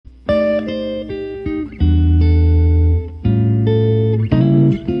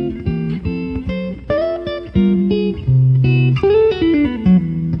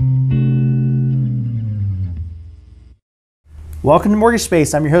Welcome to Mortgage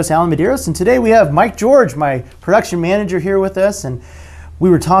Space. I'm your host, Alan Medeiros, and today we have Mike George, my production manager, here with us. And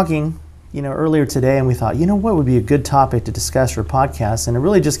we were talking, earlier today, and we thought, what would be a good topic to discuss for a podcast? And it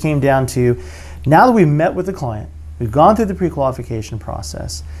really just came down to, now that we've met with the client, we've gone through the pre-qualification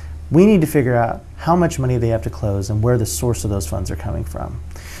process, we need to figure out how much money they have to close and where the source of those funds are coming from.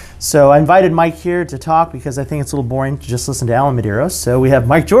 So I invited Mike here to talk because I think it's a little boring to just listen to Alan Medeiros. So we have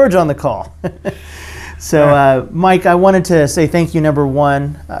Mike George on the call. So Mike, I wanted to say thank you, number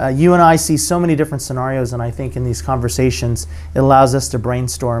one. You and I see so many different scenarios, and I think in these conversations, it allows us to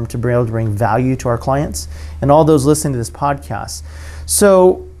brainstorm to be able to bring value to our clients and all those listening to this podcast.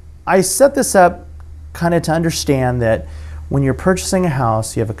 So I set this up kind of to understand that when you're purchasing a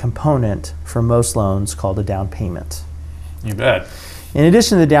house, you have a component for most loans called a down payment. You bet. In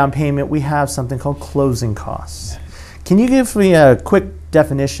addition to the down payment, we have something called closing costs. Can you give me a quick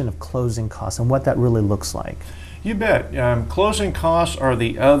definition of closing costs and what that really looks like? You bet. Closing costs are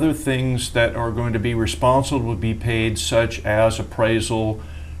the other things that are going to be responsible to be paid, such as appraisal,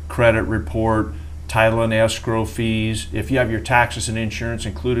 credit report, title and escrow fees, if you have your taxes and insurance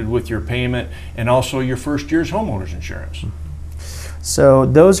included with your payment, and also your first year's homeowner's insurance. So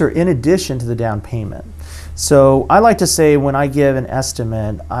those are in addition to the down payment. So I like to say when I give an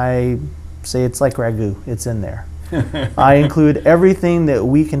estimate, I say it's like ragu, it's in there. I include everything that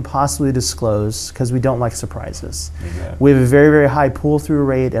we can possibly disclose because we don't like surprises. Exactly. We have a very, very high pull-through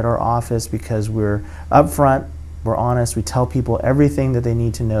rate at our office because we're upfront, we're honest, we tell people everything that they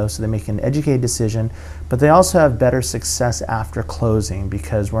need to know so they make an educated decision, but they also have better success after closing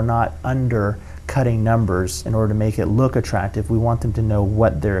because we're not undercutting numbers in order to make it look attractive. We want them to know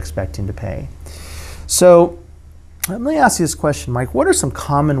what they're expecting to pay. So let me ask you this question, Mike. What are some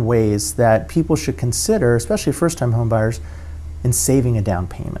common ways that people should consider, especially first-time home buyers, in saving a down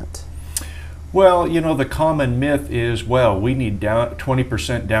payment? Well, the common myth is, we need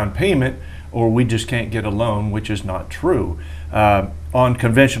 20% down payment or we just can't get a loan, which is not true. On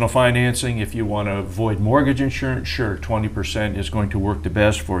conventional financing, if you want to avoid mortgage insurance, sure, 20% is going to work the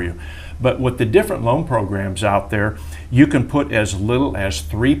best for you. But with the different loan programs out there, you can put as little as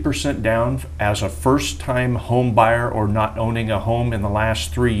 3% down as a first-time home buyer or not owning a home in the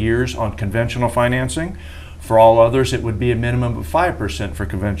last 3 years on conventional financing. For all others, it would be a minimum of 5% for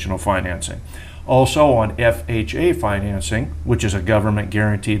conventional financing. Also on FHA financing, which is a government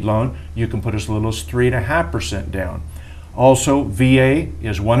guaranteed loan, you can put as little as 3.5% down. Also, VA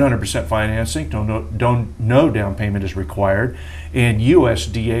is 100% financing, no down payment is required. And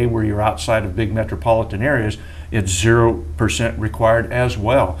USDA, where you're outside of big metropolitan areas, it's 0% required as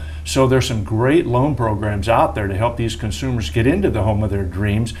well. So there's some great loan programs out there to help these consumers get into the home of their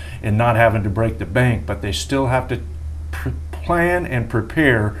dreams and not having to break the bank, but they still have to plan and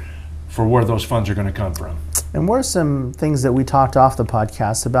prepare for where those funds are going to come from. And what are some things that we talked off the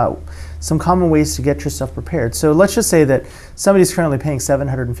podcast about some common ways to get yourself prepared? So let's just say that somebody's currently paying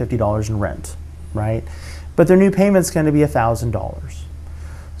 $750 in rent, right? But their new payment's going to be $1,000.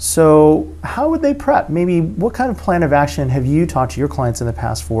 So how would they prep? Maybe what kind of plan of action have you talked to your clients in the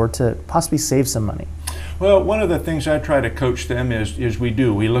past for to possibly save some money? Well, one of the things I try to coach them is we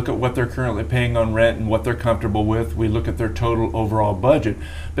look at what they're currently paying on rent and what they're comfortable with. We look at their total overall budget.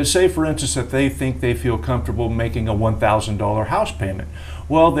 But say, for instance, that they think they feel comfortable making a $1,000 house payment.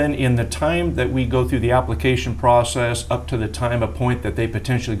 Well, then in the time that we go through the application process up to the time of point that they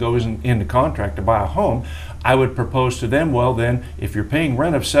potentially go into contract to buy a home, I would propose to them, well, then if you're paying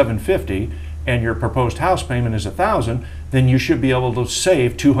rent of $750 and your proposed house payment is $1,000, then you should be able to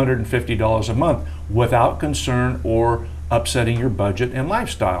save $250 a month without concern or upsetting your budget and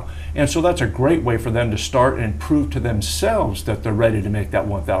lifestyle. And so that's a great way for them to start and prove to themselves that they're ready to make that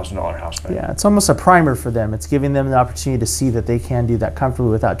 $1,000 house payment. Yeah, it's almost a primer for them. It's giving them the opportunity to see that they can do that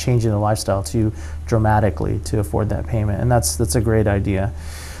comfortably without changing their lifestyle too dramatically to afford that payment. And that's a great idea.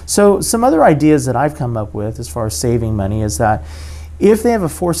 So some other ideas that I've come up with as far as saving money is that if they have a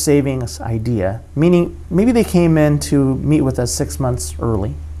forced savings idea, meaning maybe they came in to meet with us 6 months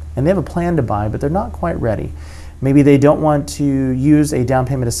early and they have a plan to buy, but they're not quite ready. Maybe they don't want to use a down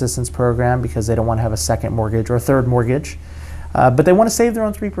payment assistance program because they don't want to have a second mortgage or a third mortgage, but they want to save their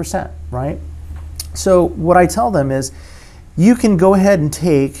own 3%, right? So what I tell them is you can go ahead and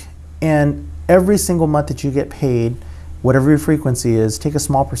take, and every single month that you get paid, whatever your frequency is, take a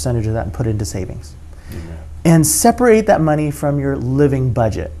small percentage of that and put it into savings. And separate that money from your living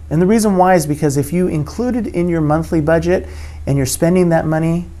budget. And the reason why is because if you include it in your monthly budget and you're spending that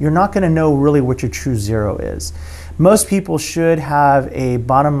money, you're not going to know really what your true zero is. Most people should have a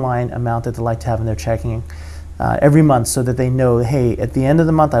bottom line amount that they like to have in their checking every month so that they know, hey, at the end of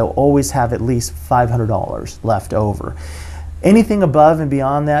the month, I will always have at least $500 left over. Anything above and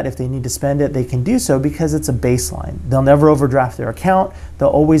beyond that, if they need to spend it, they can do so because it's a baseline. They'll never overdraft their account. They'll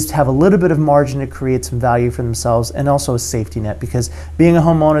always have a little bit of margin to create some value for themselves, and also a safety net, because being a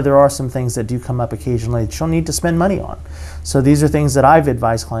homeowner, there are some things that do come up occasionally that you'll need to spend money on. So these are things that I've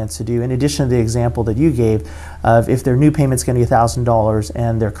advised clients to do, in addition to the example that you gave of if their new payment's going to be $1,000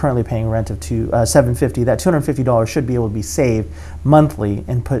 and they're currently paying rent of $750, that $250 should be able to be saved monthly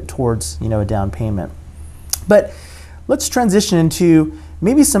and put towards, a down payment. But let's transition into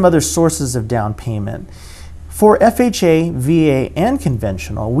maybe some other sources of down payment. For FHA, VA, and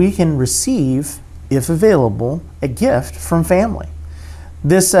conventional, we can receive, if available, a gift from family.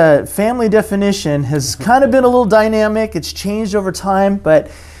 This family definition has kind of been a little dynamic. It's changed over time,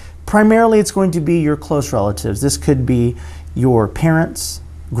 but primarily it's going to be your close relatives. This could be your parents,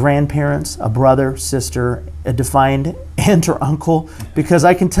 grandparents, a brother, sister, a defined aunt or uncle, because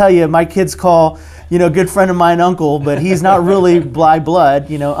I can tell you my kids call, a good friend of mine uncle, but he's not really by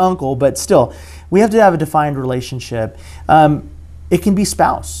blood, uncle, but still, we have to have a defined relationship. It can be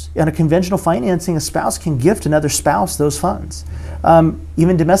spouse. In a conventional financing, a spouse can gift another spouse those funds.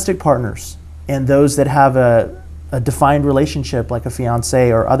 Even domestic partners and those that have a defined relationship like a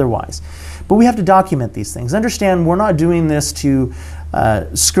fiance or otherwise. But we have to document these things. Understand, we're not doing this to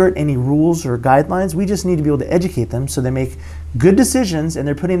skirt any rules or guidelines. We just need to be able to educate them so they make good decisions and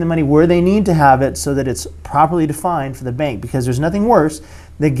they're putting the money where they need to have it so that it's properly defined for the bank, because there's nothing worse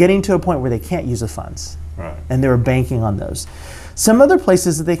than getting to a point where they can't use the funds. Right. And they're banking on those. Some other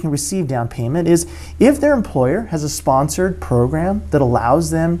places that they can receive down payment is if their employer has a sponsored program that allows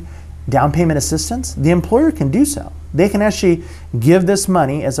them down payment assistance, the employer can do so. They can actually give this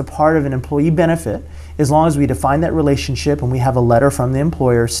money as a part of an employee benefit, as long as we define that relationship and we have a letter from the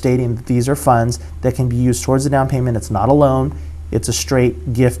employer stating that these are funds that can be used towards the down payment. It's not a loan, it's a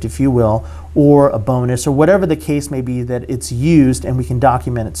straight gift, if you will, or a bonus, or whatever the case may be, that it's used and we can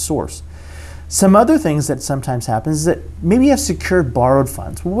document its source. Some other things that sometimes happens is that maybe you have secured borrowed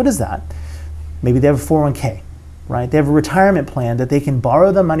funds. Well, what is that? Maybe they have a 401k, right? They have a retirement plan that they can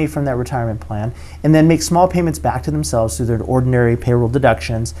borrow the money from that retirement plan and then make small payments back to themselves through their ordinary payroll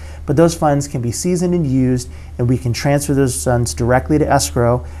deductions. But those funds can be seasoned and used, and we can transfer those funds directly to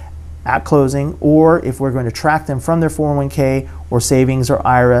escrow at closing, or if we're going to track them from their 401k or savings or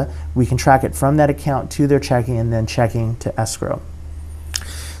IRA, we can track it from that account to their checking and then checking to escrow.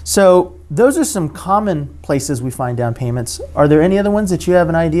 So those are some common places we find down payments. Are there any other ones that you have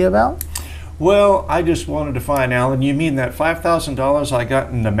an idea about? Well, I just wanted to find, Alan, you mean that $5,000 I got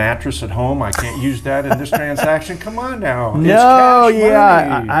in the mattress at home, I can't use that in this transaction? Come on now. No, it's cash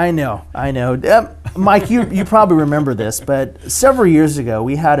yeah, money. I know. Mike, you probably remember this, but several years ago,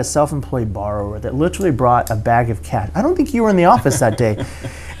 we had a self-employed borrower that literally brought a bag of cash. I don't think you were in the office that day.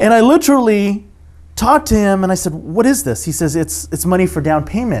 And I literally talked to him and I said, what is this? He says, it's money for down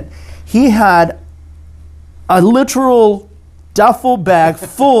payment. He had a literal duffel bag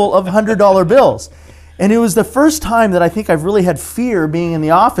full of $100 bills. And it was the first time that I think I've really had fear being in the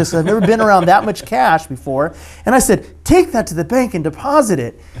office. I've never been around that much cash before. And I said, take that to the bank and deposit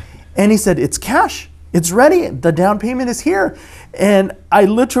it. And he said, it's cash. It's ready. The down payment is here. And I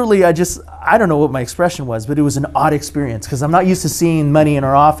don't know what my expression was, but it was an odd experience because I'm not used to seeing money in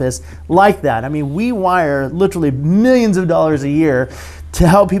our office like that. I mean, we wire literally millions of dollars a year to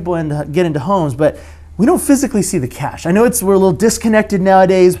help people get into homes, but we don't physically see the cash. I know we're a little disconnected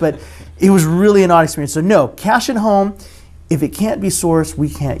nowadays, but it was really an odd experience. So no, cash at home, if it can't be sourced, we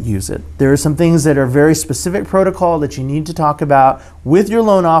can't use it. There are some things that are very specific protocol that you need to talk about with your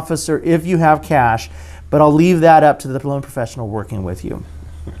loan officer if you have cash, but I'll leave that up to the loan professional working with you.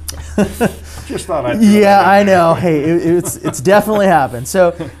 Just thought I'd Yeah, I know. Hey, it's definitely happened.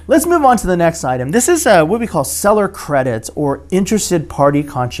 So let's move on to the next item. This is what we call seller credits or interested party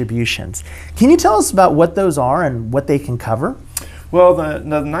contributions. Can you tell us about what those are and what they can cover? Well, the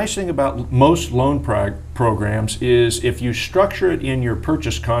nice thing about most loan programs is if you structure it in your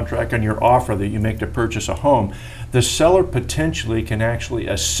purchase contract and your offer that you make to purchase a home, the seller potentially can actually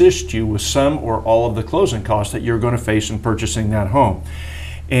assist you with some or all of the closing costs that you're going to face in purchasing that home.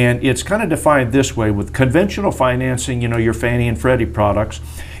 And it's kind of defined this way with conventional financing, your Fannie and Freddie products.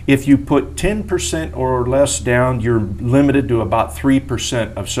 If you put 10% or less down, you're limited to about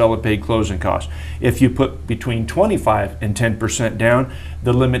 3% of seller paid closing costs. If you put between 25 and 10% down,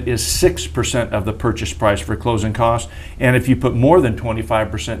 the limit is 6% of the purchase price for closing costs. And if you put more than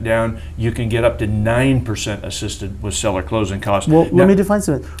 25% down, you can get up to 9% assisted with seller closing costs. Well, let me define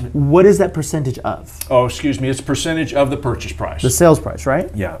something. What is that percentage of? Oh, excuse me. It's percentage of the purchase price. The sales price,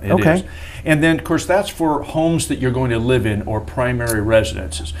 right? Yeah, it is. And then, of course, that's for homes that you're going to live in or primary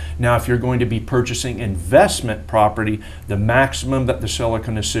residences. funds. Now, if you're going to be purchasing investment property, the maximum that the seller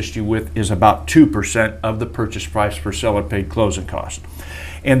can assist you with is about 2% of the purchase price for seller paid closing costs.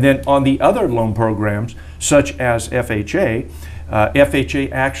 And then on the other loan programs, such as FHA,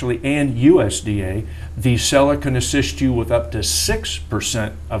 FHA actually and USDA, the seller can assist you with up to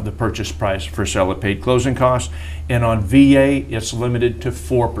 6% of the purchase price for seller paid closing costs. And on VA, it's limited to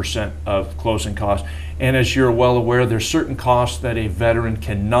 4% of closing costs. And as you're well aware, there's certain costs that a veteran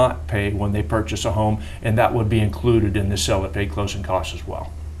cannot pay when they purchase a home, and that would be included in the seller paid closing costs as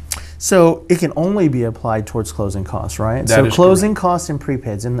well. So it can only be applied towards closing costs, right? That so is closing correct. costs and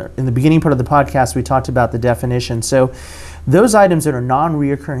prepaids. In the beginning part of the podcast, we talked about the definition. So those items that are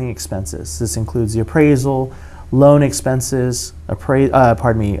non-reoccurring expenses, this includes the appraisal, loan expenses,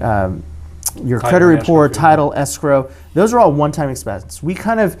 your credit report, title, escrow. Those are all one-time expenses. We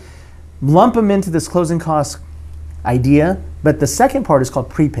kind of lump them into this closing cost idea, but the second part is called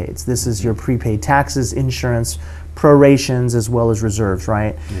prepaids. This is your prepaid taxes, insurance, prorations, as well as reserves,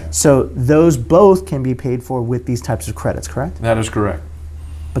 right? Yeah. So those both can be paid for with these types of credits, correct? That is correct.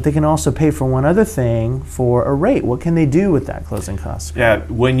 But they can also pay for one other thing, for a rate. What can they do with that closing cost? Yeah,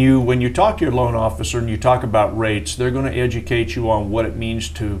 when you talk to your loan officer and you talk about rates, they're going to educate you on what it means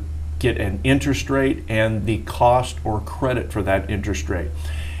to get an interest rate and the cost or credit for that interest rate.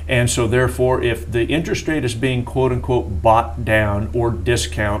 And so therefore, if the interest rate is being quote unquote bought down or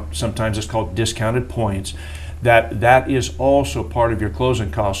discount, sometimes it's called discounted points, that is also part of your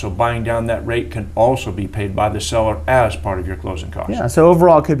closing costs. So buying down that rate can also be paid by the seller as part of your closing costs. Yeah, so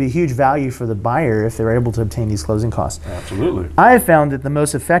overall it could be huge value for the buyer if they're able to obtain these closing costs. Absolutely. I have found that the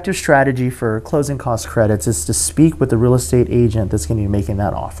most effective strategy for closing cost credits is to speak with the real estate agent that's going to be making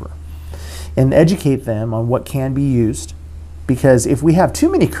that offer and educate them on what can be used. Because if we have too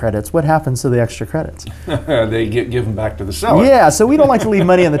many credits, what happens to the extra credits? They get given back to the seller. Yeah, so we don't like to leave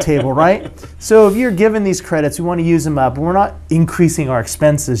money on the table, right? So if you're given these credits, we want to use them up. We're not increasing our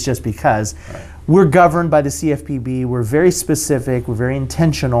expenses just because. Right. We're governed by the CFPB. We're very specific. We're very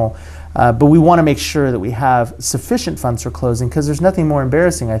intentional. But we want to make sure that we have sufficient funds for closing, because there's nothing more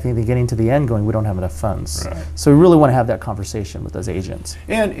embarrassing, I think, than getting to the end going, we don't have enough funds. Right. So we really want to have that conversation with those agents.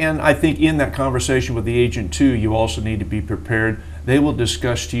 And I think in that conversation with the agent too, you also need to be prepared. They will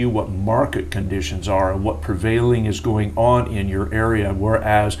discuss to you what market conditions are and what prevailing is going on in your area,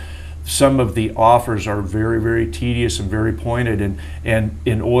 whereas some of the offers are very, very tedious and very pointed, and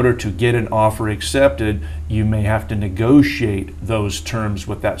in order to get an offer accepted, you may have to negotiate those terms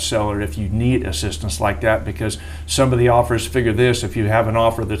with that seller if you need assistance like that, because some of the offers figure this: if you have an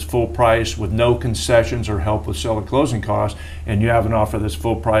offer that's full price with no concessions or help with seller closing costs, and you have an offer that's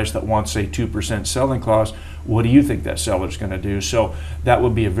full price that wants a 2% selling cost, what do you think that seller's going to do? So that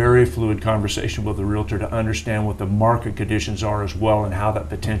would be a very fluid conversation with the realtor to understand what the market conditions are as well, and how that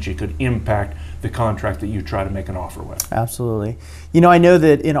potentially could impact the contract that you try to make an offer with. Absolutely. You know, I know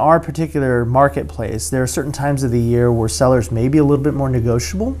that in our particular marketplace, there are certain times of the year where sellers may be a little bit more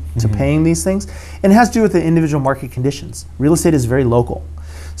negotiable to paying these things, and it has to do with the individual market conditions. Real estate is very local.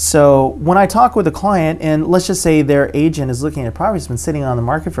 So when I talk with a client, and let's just say their agent is looking at a property that's been sitting on the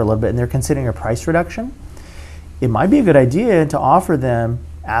market for a little bit and they're considering a price reduction, it might be a good idea to offer them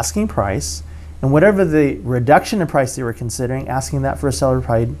asking price, and whatever the reduction in price they were considering, asking that for a seller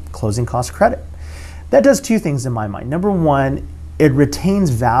paid closing cost credit. That does two things in my mind. Number one, it retains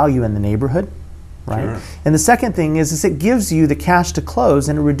value in the neighborhood, right? Sure. And the second thing is it gives you the cash to close,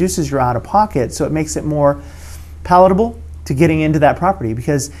 and it reduces your out-of-pocket, so it makes it more palatable to getting into that property,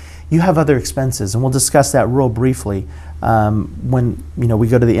 because you have other expenses, and we'll discuss that real briefly when we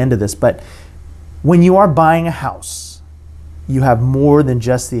go to the end of this. But when you are buying a house, you have more than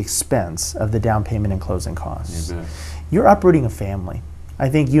just the expense of the down payment and closing costs. You're uprooting a family. I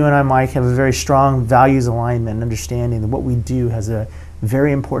think you and I, Mike, have a very strong values alignment and understanding that what we do has a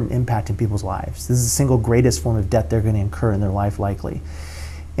very important impact in people's lives. This is the single greatest form of debt they're going to incur in their life, likely.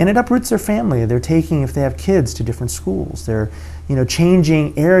 And it uproots their family. They're taking, if they have kids, to different schools. They're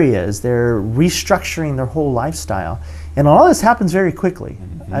changing areas. They're restructuring their whole lifestyle. And all this happens very quickly.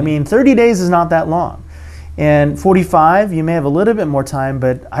 I mean, 30 days is not that long. And 45, you may have a little bit more time,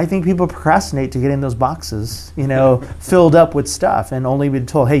 but I think people procrastinate to get in those boxes, filled up with stuff, and only be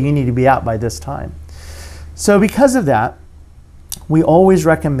told, hey, you need to be out by this time. So because of that, we always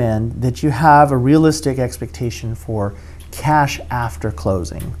recommend that you have a realistic expectation for cash after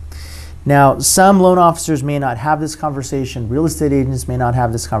closing. Now, some loan officers may not have this conversation, real estate agents may not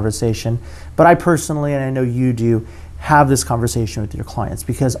have this conversation, but I personally, and I know you do, have this conversation with your clients,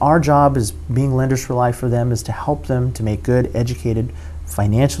 because our job as being lenders for life for them is to help them to make good, educated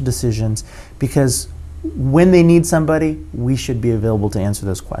financial decisions, because when they need somebody, we should be available to answer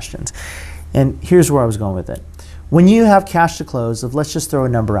those questions. And here's where I was going with it. When you have cash to close of, let's just throw a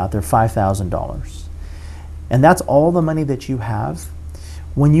number out there, $5,000, and that's all the money that you have,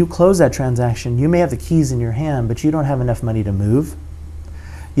 when you close that transaction, you may have the keys in your hand, but you don't have enough money to move.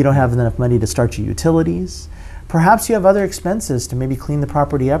 You don't have enough money to start your utilities. Perhaps you have other expenses to maybe clean the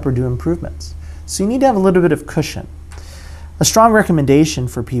property up or do improvements. So you need to have a little bit of cushion. A strong recommendation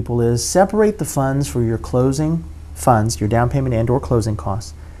for people is separate the funds for your closing funds, your down payment and or closing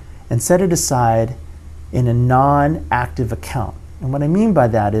costs, and set it aside in a non-active account. And what I mean by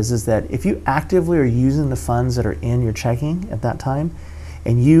that is that if you actively are using the funds that are in your checking at that time,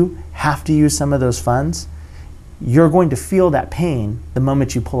 and you have to use some of those funds, you're going to feel that pain the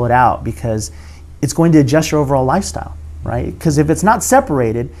moment you pull it out, because it's going to adjust your overall lifestyle, right? Because if it's not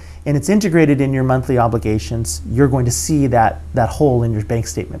separated and it's integrated in your monthly obligations, you're going to see that hole in your bank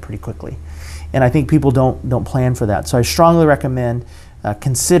statement pretty quickly. And I think people don't plan for that. So I strongly recommend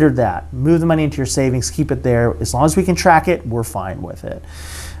consider that. Move the money into your savings, keep it there. As long as we can track it, we're fine with it.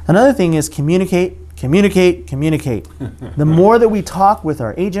 Another thing is communicate. The more that we talk with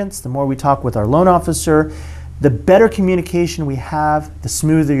our agents, the more we talk with our loan officer, the better communication we have, the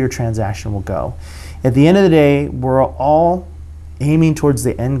smoother your transaction will go. At the end of the day, we're all aiming towards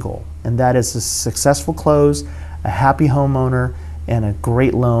the end goal, and that is a successful close, a happy homeowner, and a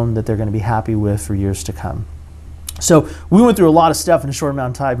great loan that they're going to be happy with for years to come. So we went through a lot of stuff in a short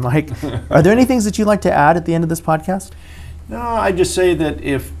amount of time, Mike. Are there any things that you'd like to add at the end of this podcast? No, I just say that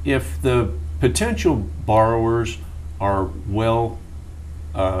if the potential borrowers are well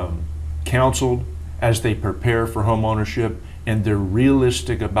counseled as they prepare for home ownership, and they're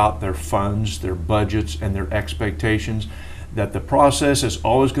realistic about their funds, their budgets, and their expectations, that the process is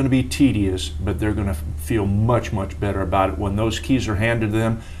always going to be tedious, but they're going to feel much, much better about it when those keys are handed to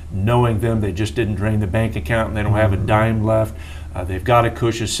them, knowing they just didn't drain the bank account and they don't have a dime left. They've got a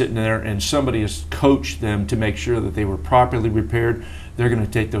cushion sitting there, and somebody has coached them to make sure that they were properly prepared. They're going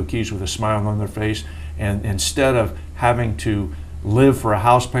to take those keys with a smile on their face, and instead of having to live for a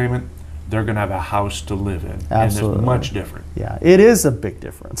house payment, they're going to have a house to live in. Absolutely. And it's much different. Yeah, it is a big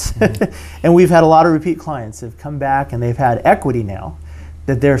difference. And we've had a lot of repeat clients that have come back and they've had equity now,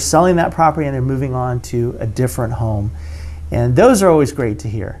 that they're selling that property and they're moving on to a different home. And those are always great to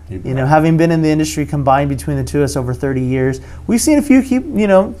hear. You know, having been in the industry combined between the two of us over 30 years, we've seen a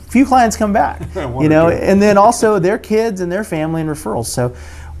few clients come back, and then also their kids and their family and referrals. So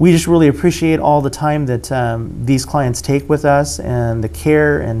we just really appreciate all the time that these clients take with us and the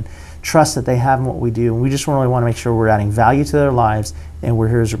care and trust that they have in what we do. And we just really want to make sure we're adding value to their lives, and we're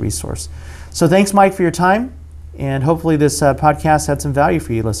here as a resource. So thanks, Mike, for your time. And hopefully this podcast had some value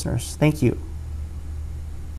for you listeners. Thank you.